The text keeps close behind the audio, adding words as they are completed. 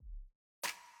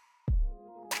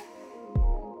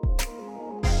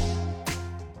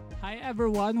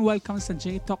everyone! Welcome sa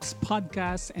J Talks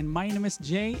Podcast and my name is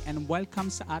Jay and welcome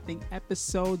sa ating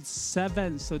episode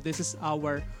 7. So this is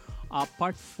our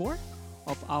part 4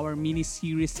 of our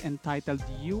mini-series entitled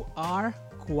You Are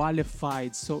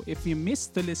Qualified. So if you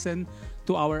missed to listen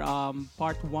to our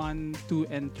part 1,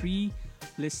 2, and 3,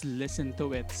 please listen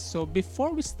to it. So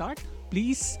before we start,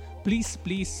 please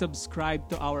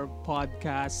subscribe to our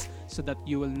podcast so that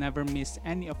you will never miss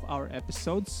any of our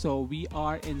episodes. So we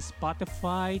are in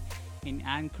Spotify, in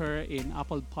Anchor, in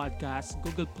Apple Podcasts,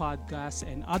 Google Podcasts,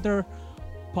 and other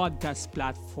podcast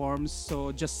platforms.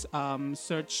 So just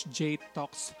search J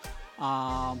Talks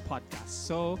podcast.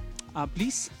 So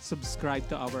please subscribe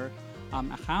to our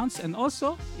accounts. And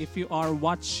also, if you are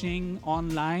watching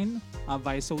online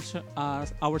via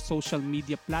our social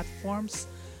media platforms,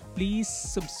 please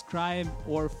subscribe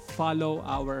or follow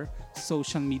our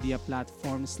social media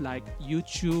platforms like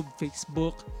YouTube,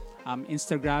 Facebook,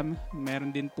 Instagram.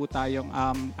 Meron din po tayong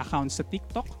account sa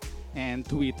TikTok and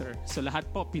Twitter. So lahat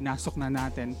po pinasok na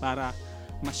natin para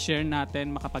ma-share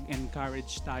natin,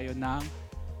 makapag-encourage tayo ng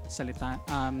salita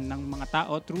ng mga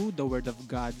tao through the Word of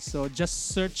God. So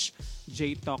just search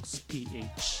JTalks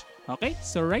PH. Okay?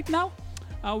 So right now,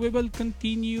 we will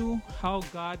continue how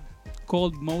God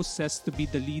called Moses to be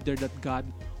the leader that God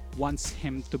wants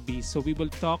him to be. So we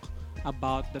will talk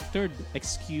about the third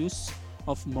excuse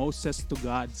of Moses to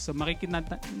God. So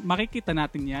makikita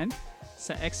natin yan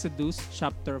sa Exodus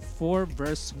chapter 4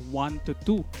 verse 1 to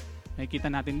 2. Makikita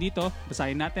natin dito,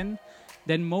 basahin natin.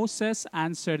 Then Moses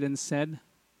answered and said,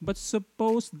 "But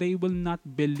suppose they will not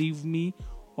believe me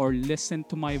or listen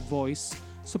to my voice.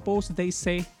 Suppose they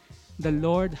say, 'The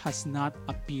Lord has not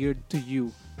appeared to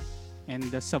you.'" And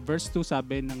sa verse 2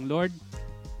 sabi ng Lord,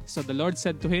 so the Lord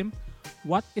said to him,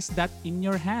 "What is that in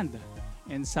your hand?"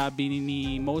 And sabi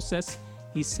ni Moses,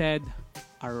 he said,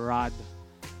 "A rod."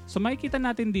 So makikita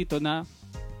natin dito na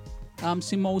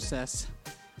si Moses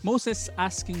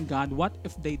asking God, what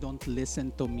if they don't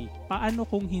listen to me? Paano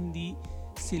kung hindi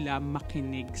sila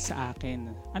makinig sa akin?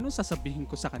 Ano sasabihin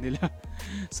ko sa kanila?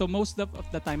 So most of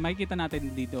the time, makikita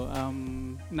natin dito,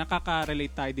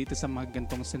 nakaka-relate tayo dito sa mga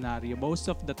gantong scenario. Most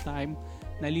of the time,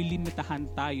 nalilimitahan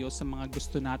tayo sa mga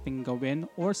gusto nating gawin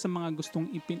or sa mga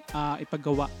gustong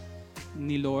ipagawa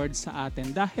ni Lord sa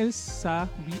atin dahil sa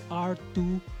we are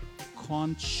too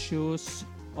conscious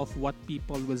of what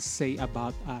people will say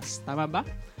about us. Tama ba?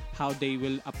 How they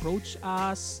will approach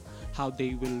us, how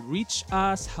they will reach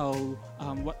us,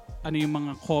 ano yung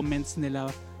mga comments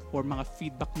nila or mga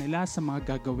feedback nila sa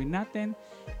mga gagawin natin.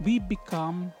 We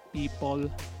become people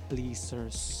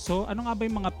pleasers. So ano nga ba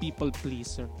yung mga people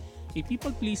pleaser? A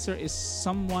people pleaser is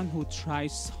someone who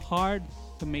tries hard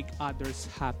to make others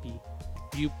happy.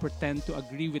 You pretend to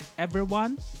agree with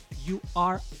everyone. You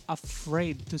are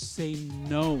afraid to say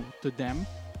no to them.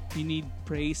 You need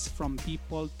praise from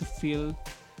people to feel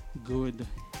good.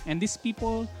 And these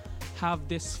people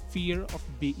have this fear of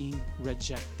being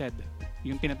rejected.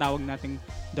 Yung tinatawag nating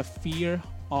the fear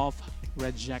of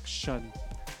rejection.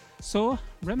 So,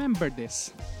 remember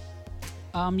this.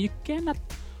 You cannot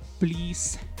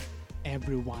please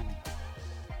everyone.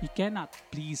 You cannot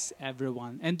please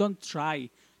everyone. And don't try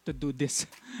to do this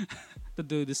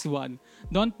one.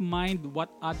 Don't mind what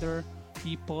other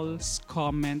people's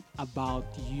comment about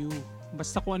you.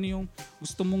 Basta kung ano yung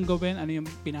gusto mong gawin, ano yung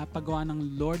pinapagawa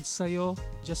ng Lord sa'yo,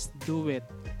 just do it.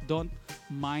 Don't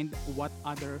mind what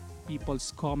other people's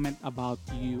comment about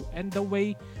you. And the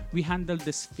way we handle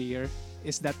this fear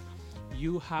is that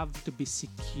you have to be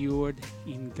secured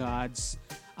in God's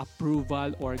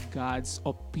approval or God's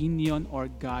opinion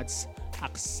or God's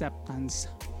acceptance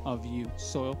of you.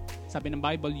 So, sabi ng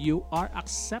Bible, you are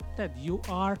accepted. You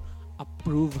are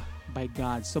approved by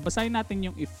God. So, basahin natin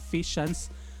yung Ephesians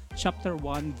chapter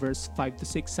 1 verse 5 to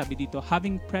 6. Sabi dito,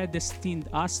 having predestined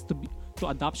us to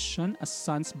adoption as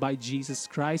sons by Jesus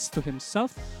Christ to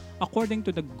Himself, according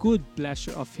to the good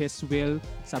pleasure of His will.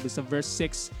 Sabi sa verse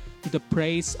 6, to the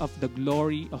praise of the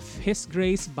glory of His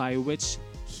grace by which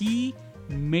He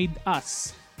made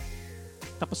us.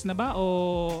 Tapos na ba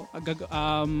o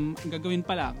gagawin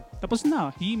pa lang? Tapos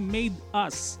na. He made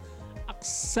us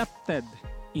accepted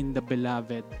in the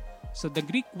beloved. So the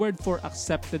Greek word for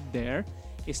accepted there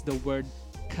is the word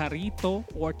charito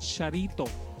or charito,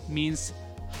 means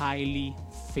highly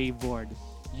favored.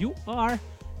 You are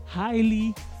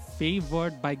highly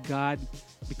favored by God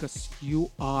because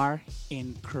you are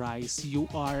in Christ. You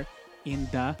are in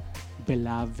the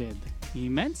beloved.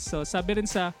 Amen? So sabi rin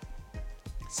sa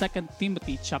 2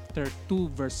 Timothy chapter 2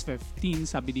 verse 15,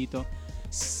 sabi dito,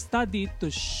 study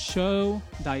to show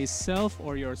thyself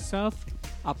or yourself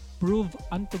approved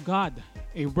unto God,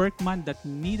 a workman that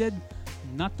needed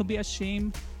not to be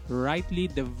ashamed, rightly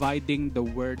dividing the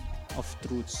word of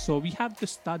truth. So we have to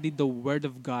study the word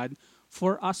of God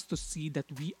for us to see that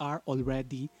we are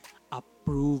already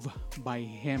approved by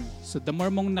Him. So the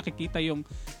more mong nakikita yung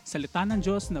salita ng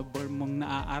Diyos, the more mong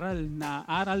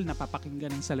naaaral,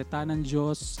 napapakinggan ng salita ng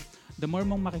Diyos, the more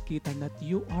mong makikita that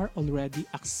you are already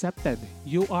accepted.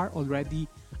 You are already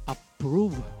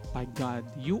approved by God.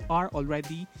 You are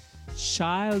already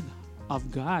child of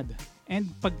God. And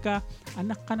pagka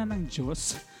anak ka na ng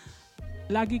Diyos,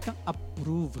 lagi kang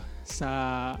approve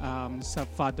sa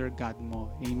Father God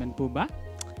mo. Amen po ba?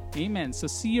 Amen. So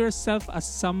see yourself as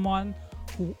someone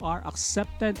who are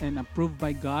accepted and approved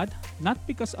by God, not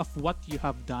because of what you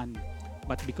have done,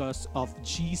 but because of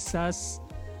Jesus'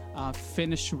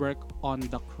 finished work on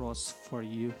the cross for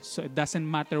you. So it doesn't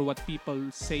matter what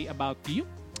people say about you.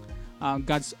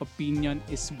 God's opinion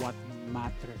is what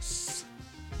matters.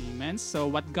 Amen. So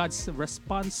what God's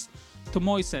response to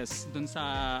Moses dun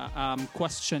sa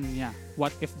question niya,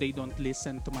 what if they don't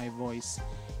listen to my voice?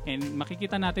 And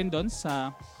makikita natin dun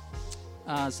sa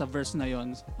verse na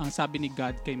yon, ang sabi ni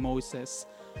God kay Moses,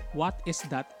 what is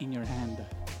that in your hand?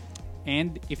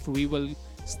 And if we will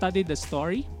study the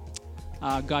story,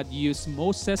 God used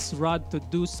Moses' rod to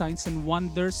do signs and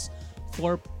wonders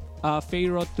for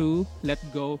Pharaoh to let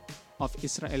go of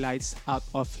Israelites out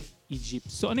of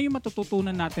Egypt. So ano yung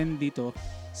matututunan natin dito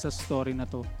sa story na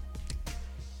to?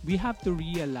 We have to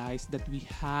realize that we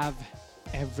have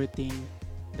everything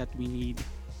that we need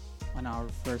on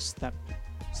our first step.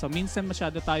 So minsan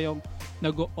masyado tayong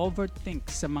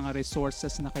nag-overthink sa mga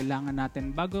resources na kailangan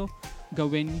natin bago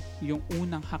gawin yung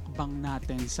unang hakbang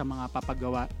natin sa mga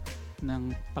papagawa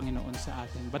ng Panginoon sa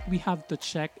atin. But we have to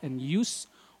check and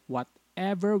use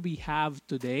whatever we have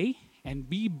today and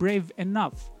be brave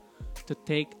enough to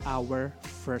take our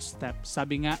first step.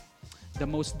 Sabi nga, the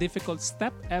most difficult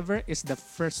step ever is the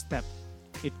first step.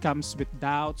 It comes with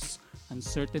doubts,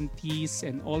 uncertainties,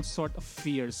 and all sort of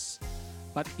fears.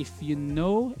 But if you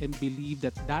know and believe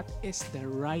that that is the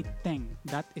right thing,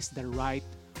 that is the right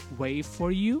way for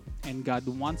you, and God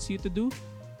wants you to do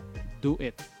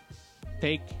it.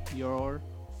 Take your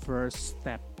first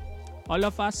step. All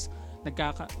of us,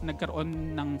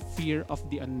 nagkaroon ng fear of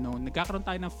the unknown. Nagkakaroon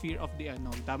tayo ng fear of the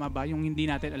unknown. Tama ba? Yung hindi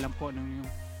natin alam po ano yung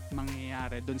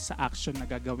mangyayari doon sa action na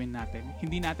gagawin natin.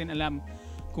 Hindi natin alam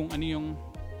kung ano yung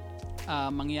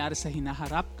mangyayari sa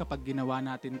hinaharap kapag ginawa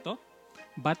natin to.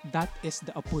 But that is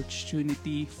the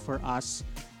opportunity for us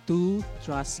to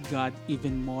trust God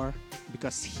even more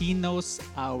because He knows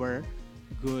our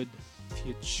good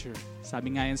future.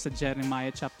 Sabi nga yan sa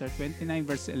Jeremiah chapter 29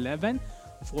 verse 11,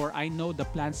 for I know the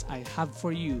plans I have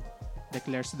for you,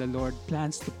 declares the Lord,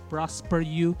 plans to prosper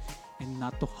you and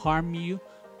not to harm you,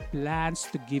 plans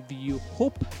to give you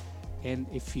hope and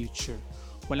a future.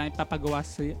 Walang ipapagawa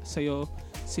sa'yo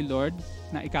si Lord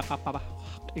na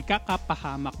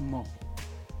ikakapahamak mo.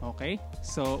 Okay?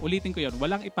 So, ulitin ko yon.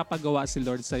 Walang ipapagawa si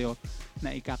Lord sa'yo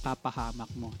na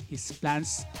ikakapahamak mo. His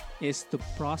plans is to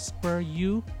prosper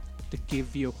you, to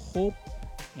give you hope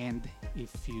and a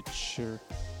future.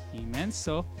 Amen.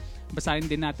 So, basahin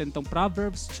din natin tong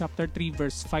Proverbs chapter 3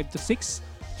 verse 5 to 6.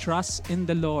 Trust in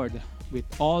the Lord with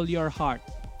all your heart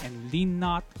and lean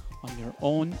not on your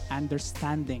own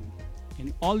understanding. In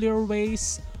all your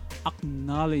ways,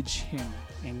 acknowledge Him,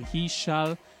 and He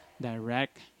shall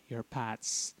direct your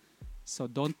paths. So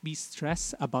don't be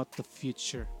stressed about the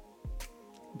future,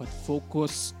 but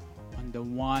focus on the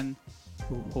one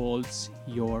who holds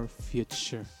your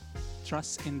future.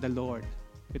 Trust in the Lord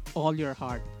with all your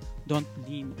heart. Don't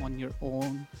lean on your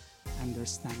own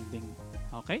understanding.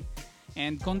 Okay?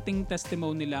 And konting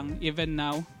testimony lang, even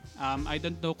now, I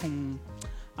don't know kung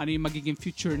ano yung magiging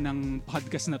future ng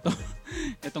podcast na to.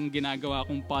 Itong ginagawa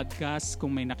kong podcast,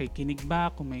 kung may nakikinig ba,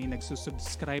 kung may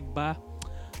nagsusubscribe ba.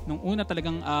 Nung una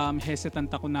talagang hesitant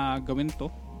ako na gawin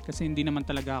to kasi hindi naman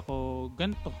talaga ako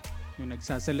ganito. Yung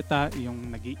nagsasalita,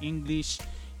 yung nag-i-English,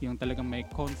 yung talagang may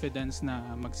confidence na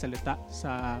magsalita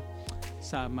sa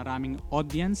maraming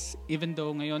audience. Even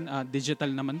though ngayon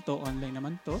digital naman to, online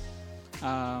naman to.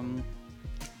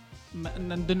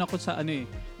 Nandun ako sa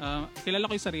kilala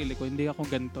ko yung sarili ko, hindi ako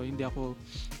ganito, hindi ako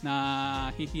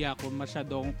nahihiya ako,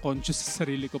 masyado akong conscious sa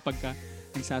sarili ko pagka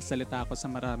nagsasalita ako sa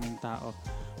maraming tao.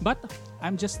 But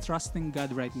I'm just trusting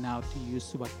God right now to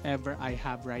use whatever I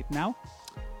have right now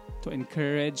to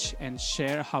encourage and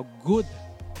share how good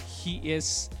He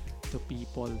is to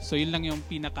people. So yun lang yung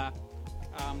pinaka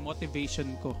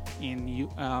motivation ko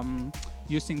in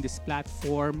using this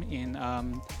platform, in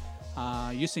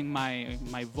using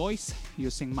my voice,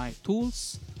 using my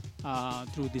tools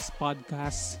through this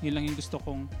podcast. Yun lang yung gusto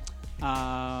kong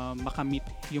makamit,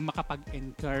 yung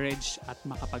makapag-encourage at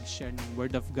makapag-share ng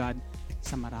Word of God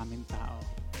sa maraming tao.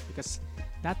 Because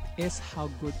that is how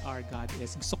good our God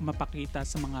is. Gusto ko mapakita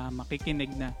sa mga makikinig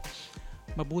na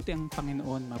mabuti ang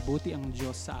Panginoon, mabuti ang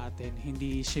Diyos sa atin.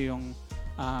 Hindi siya yung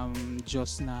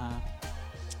Diyos na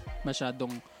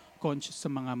masyadong conscious sa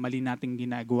mga mali nating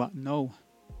ginagawa. No.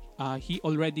 He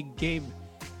already gave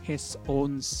His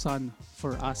own Son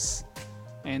for us.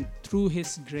 And through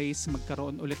His grace,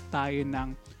 magkaroon ulit tayo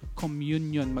ng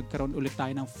communion, magkaroon ulit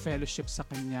tayo ng fellowship sa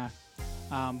Kanya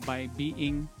by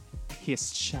being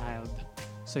His child.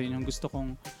 So yun yung gusto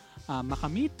kong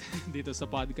makamit dito sa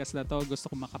podcast na to. Gusto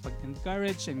kong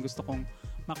makapag-encourage and gusto kong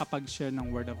makapag-share ng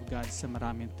Word of God sa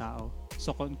maraming tao.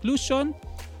 So conclusion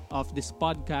of this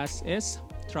podcast is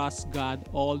trust God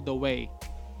all the way.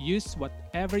 Use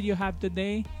whatever you have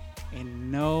today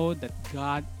and know that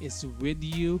God is with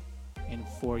you and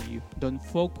for you. Don't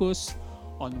focus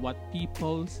on what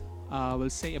people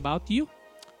will say about you.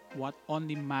 What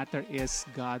only matter is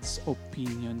God's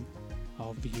opinion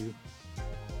of you.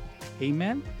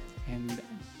 Amen. And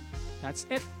that's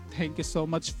it. Thank you so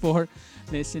much for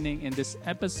listening in this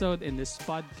episode, in this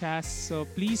podcast. So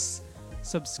please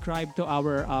subscribe to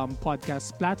our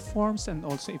podcast platforms. And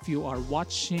also if you are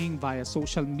watching via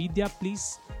social media,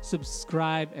 please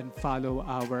subscribe and follow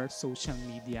our social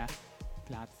media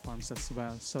platforms as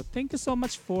well. So thank you so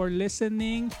much for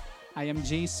listening. I am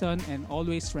Jason, and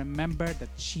always remember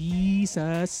that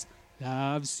Jesus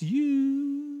loves you.